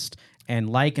email list and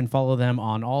like and follow them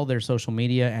on all their social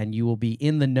media, and you will be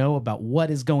in the know about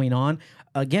what is going on.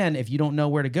 Again, if you don't know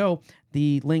where to go,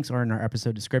 the links are in our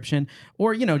episode description,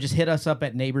 or, just hit us up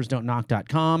at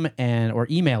neighborsdon'tknock.com or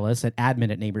email us at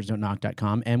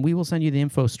admin@neighborsdon'tknock.com, and we will send you the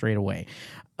info straight away.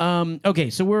 Okay,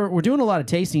 so we're doing a lot of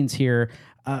tastings here,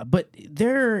 but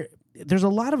there's a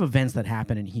lot of events that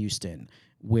happen in Houston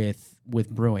with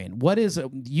brewing. What is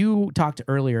you talked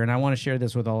earlier, and I want to share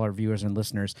this with all our viewers and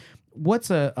listeners.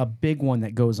 What's a big one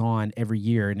that goes on every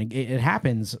year, and it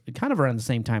happens kind of around the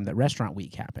same time that Restaurant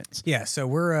Week happens? Yeah, so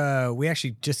we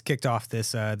actually just kicked off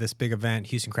this big event,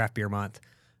 Houston Craft Beer Month.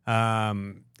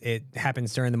 It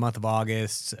happens during the month of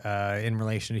August in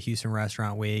relation to Houston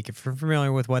Restaurant Week. If you're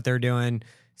familiar with what they're doing,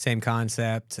 same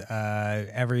concept.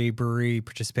 Every brewery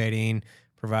participating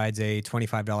provides a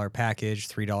 $25 package.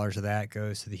 $3 of that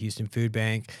goes to the Houston Food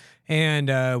Bank.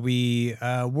 And we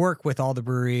work with all the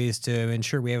breweries to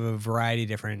ensure we have a variety of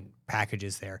different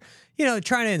packages there.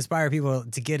 Trying to inspire people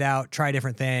to get out, try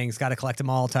different things, got to collect them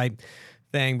all type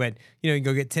thing. But, you can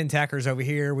go get 10 tackers over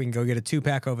here. We can go get a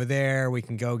 2-pack over there. We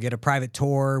can go get a private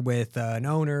tour with an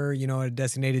owner, at a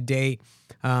designated date.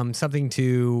 Something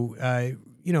to,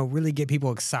 really get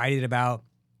people excited about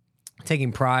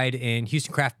taking pride in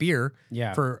Houston craft beer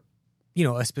for,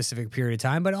 a specific period of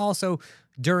time, but also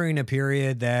during a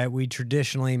period that we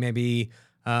traditionally maybe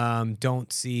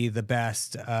don't see the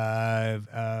best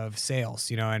of sales,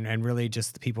 and really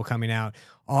just the people coming out.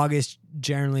 August,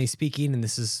 generally speaking, and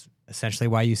this is essentially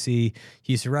why you see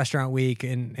Houston Restaurant Week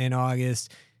in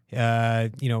August,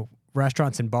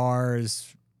 restaurants and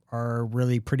bars are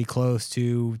really pretty close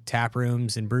to tap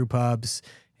rooms and brew pubs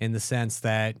in the sense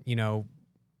that,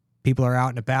 people are out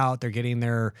and about. They're getting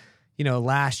their,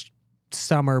 last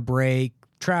summer break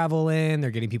travel in.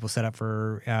 They're getting people set up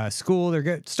for school.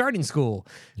 They're starting school,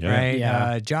 right?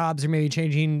 Yeah. Jobs are maybe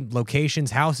changing.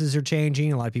 Locations, houses are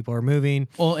changing. A lot of people are moving.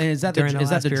 Well, and is that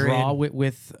the draw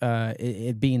with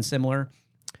it being similar?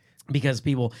 Because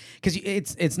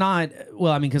it's not,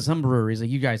 well, I mean, because some breweries, like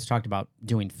you guys talked about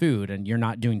doing food, and you're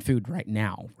not doing food right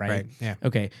now, right? Right, yeah.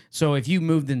 Okay, so if you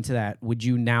moved into that, would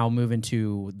you now move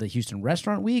into the Houston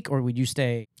Restaurant Week, or would you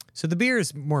stay? So the beer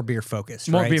is more beer focused,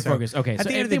 More right? beer focused, okay. At So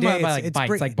the end of the day, it's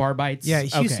bites, like bar bites? Yeah,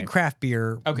 Houston Okay. Craft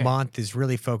Beer Month is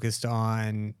really focused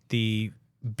on the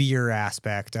beer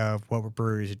aspect of what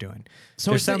breweries are doing. So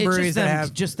there's it's some just breweries that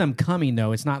have just them coming,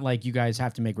 though. It's not like you guys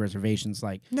have to make reservations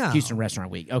like Houston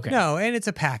Restaurant Week. Okay. No, and it's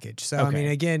a package. So, I mean,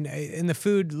 again, in the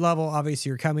food level,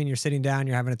 obviously you're coming, you're sitting down,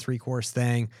 you're having a 3-course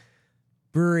thing.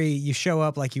 Brewery, you show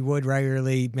up like you would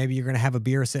regularly. Maybe you're going to have a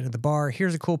beer sitting at the bar.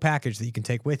 Here's a cool package that you can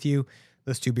take with you.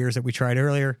 Those 2 beers that we tried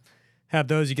earlier. Have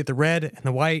those. You get the red and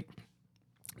the white.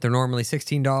 They're normally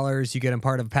 $16. You get them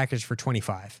part of a package for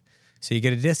 $25. So you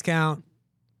get a discount.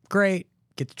 Great.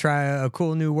 Get to try a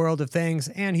cool new world of things,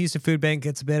 and Houston Food Bank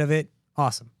gets a bit of it.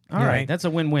 Awesome. All right. That's a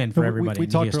win-win for everybody. We in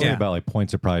talked Houston. earlier about like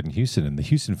points of pride in Houston, and the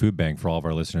Houston Food Bank, for all of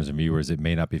our listeners and viewers that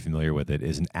may not be familiar with it,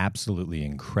 is an absolutely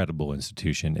incredible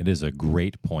institution. It is a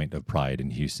great point of pride in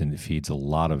Houston. It feeds a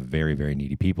lot of very, very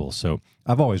needy people. So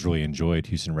I've always really enjoyed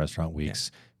Houston Restaurant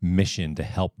Week's mission to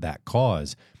help that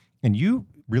cause. And you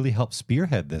really help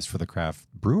spearhead this for the craft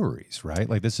breweries, right?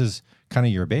 Like this is kind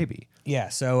of your baby. Yeah.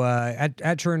 So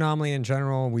at True Anomaly in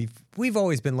general, we've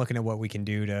always been looking at what we can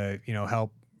do to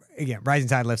help. Again, rising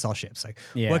tide lifts all ships. Like,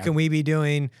 what can we be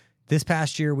doing? This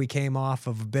past year, we came off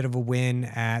of a bit of a win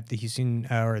at the Houston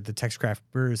or the Texas Craft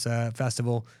Brewers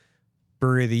Festival.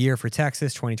 Brewery of the Year for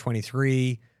Texas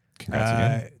 2023. Congrats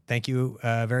again. Thank you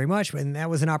very much. And that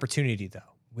was an opportunity, though.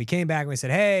 We came back and we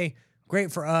said, hey,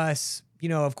 great for us. You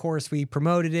know, of course, we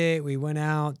promoted it. We went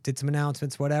out, did some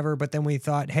announcements, whatever. But then we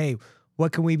thought, hey,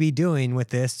 what can we be doing with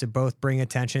this to both bring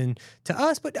attention to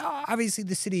us, but obviously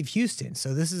the city of Houston.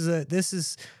 So this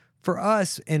is for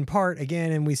us in part,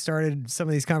 again, and we started some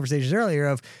of these conversations earlier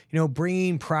of, you know,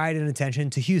 bringing pride and attention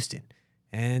to Houston.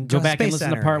 And go back Space and listen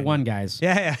Center to part 1, guys.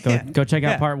 Yeah. Go check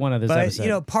out part 1 of this episode. You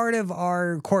know, part of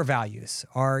our core values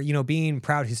are, you know, being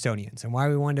proud Houstonians and why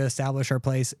we wanted to establish our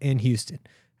place in Houston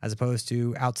as opposed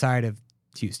to outside of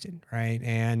Houston, right?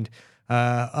 And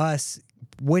us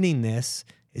winning this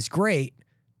is great,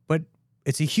 but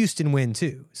it's a Houston win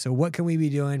too. So what can we be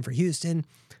doing for Houston?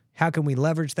 How can we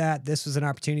leverage that? This was an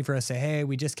opportunity for us to say, hey,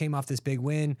 we just came off this big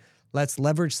win. Let's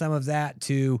leverage some of that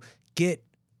to get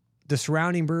the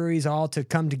surrounding breweries all to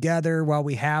come together while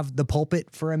we have the pulpit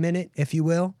for a minute, if you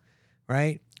will,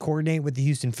 right? Coordinate with the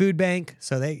Houston Food Bank.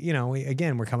 So they, you know,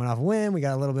 we're coming off a win. We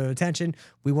got a little bit of attention.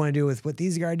 We want to do with what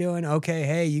these guys are doing. Okay,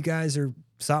 hey, you guys are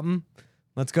something.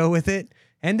 Let's go with it.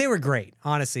 And they were great,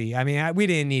 honestly. I mean, we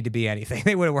didn't need to be anything.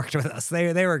 They would have worked with us.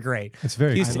 They were great. It's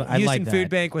very Houston, I like Houston that. Food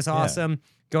Bank was awesome.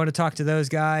 Going to talk to those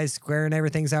guys, squaring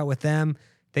everything's out with them.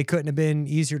 They couldn't have been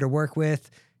easier to work with.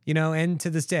 You know, and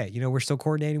to this day, you know, we're still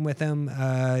coordinating with them,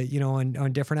 you know,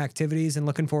 on different activities and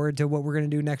looking forward to what we're going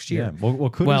to do next year. Yeah.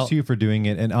 Well, kudos to you for doing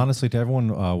it. And honestly, to everyone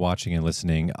watching and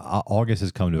listening, August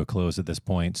has come to a close at this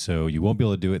point, so you won't be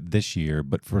able to do it this year.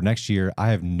 But for next year,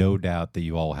 I have no doubt that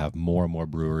you all have more and more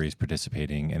breweries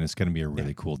participating, and it's going to be a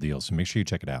really cool deal. So make sure you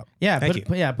check it out. Yeah, Thank you.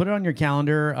 Put it on your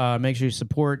calendar. Make sure you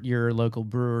support your local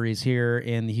breweries here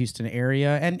in the Houston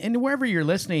area and wherever you're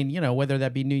listening, you know, whether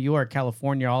that be New York,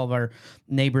 California, all of our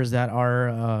neighbors that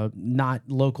are not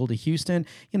local to Houston,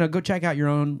 you know, go check out your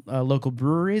own local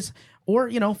breweries, or,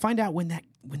 you know, find out when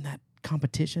that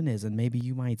competition is, and maybe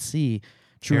you might see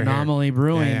True Anomaly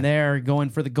Brewing there going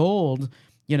for the gold,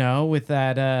 you know, with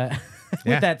that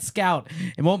with that scout.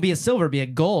 It won't be a silver, be a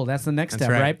gold. That's the next step,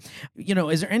 right? You know,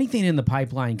 is there anything in the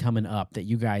pipeline coming up that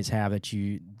you guys have that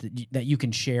you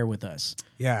can share with us?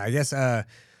 Yeah, I guess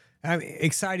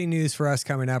exciting news for us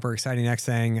coming up, or exciting next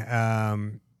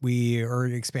thing. We are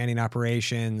expanding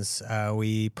operations.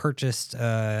 We purchased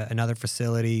another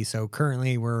facility. So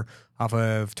currently we're off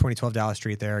of 2012 Dallas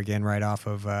Street there, again, right off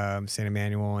of San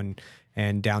Emmanuel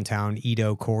and downtown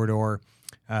Edo corridor.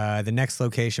 The next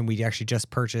location we actually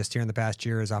just purchased here in the past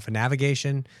year is off of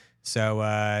Navigation. So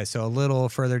a little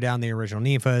further down the original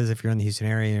NEFAs, if you're in the Houston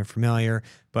area and you're familiar,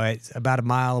 but about a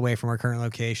mile away from our current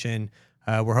location.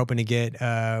 We're hoping to get,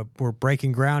 we're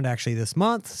breaking ground actually this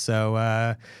month. So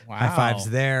high fives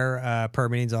there.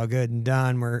 Permitting's all good and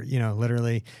done. We're, you know,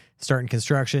 literally starting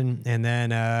construction. And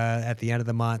then at the end of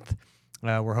the month,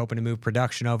 we're hoping to move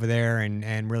production over there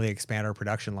and really expand our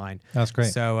production line. That's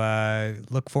great. So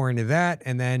look forward to that.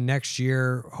 And then next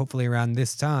year, hopefully around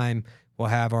this time, we'll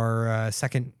have our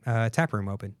second tap room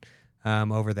open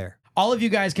over there. All of you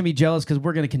guys can be jealous because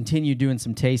we're going to continue doing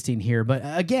some tasting here. But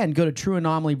again, go to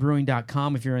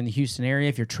trueanomalybrewing.com if you're in the Houston area,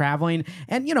 if you're traveling.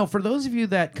 And, you know, for those of you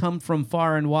that come from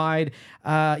far and wide,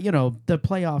 you know, the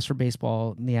playoffs for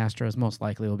baseball and the Astros most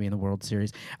likely will be in the World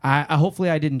Series. Hopefully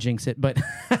I didn't jinx it, but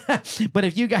but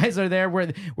if you guys are there,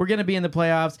 we're going to be in the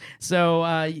playoffs. So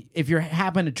if you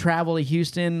happen to travel to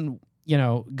Houston, you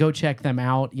know, go check them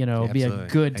out. You know, it'll be a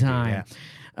good time.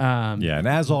 And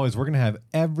as always, we're going to have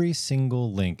every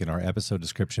single link in our episode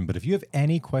description. But if you have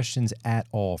any questions at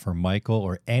all for Michael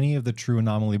or any of the True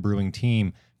Anomaly Brewing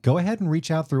team, go ahead and reach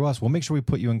out through us. We'll make sure we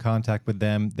put you in contact with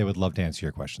them. They would love to answer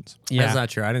your questions. Yeah. That's not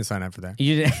true. I didn't sign up for that.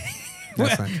 You did.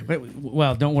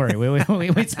 Well, don't worry.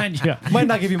 We signed you up. Might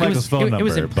not give you Michael's phone number. It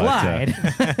was implied.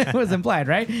 But, it was implied,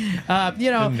 right?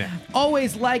 You know,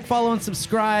 always like, follow, and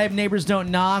subscribe. Neighbors Don't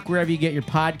Knock, wherever you get your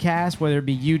podcast, whether it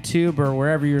be YouTube or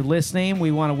wherever you're listening.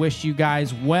 We want to wish you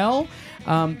guys well.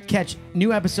 Catch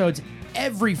new episodes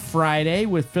every Friday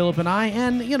with Philip and I,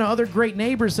 and, you know, other great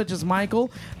neighbors such as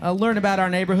Michael. Learn about our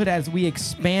neighborhood as we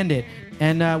expand it.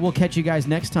 And we'll catch you guys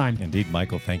next time. Indeed,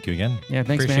 Michael, thank you again. Yeah,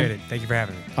 thanks, Appreciate man. it. Thank you for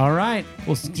having me. All right.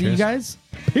 We'll see you guys.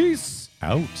 Peace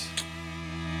Out.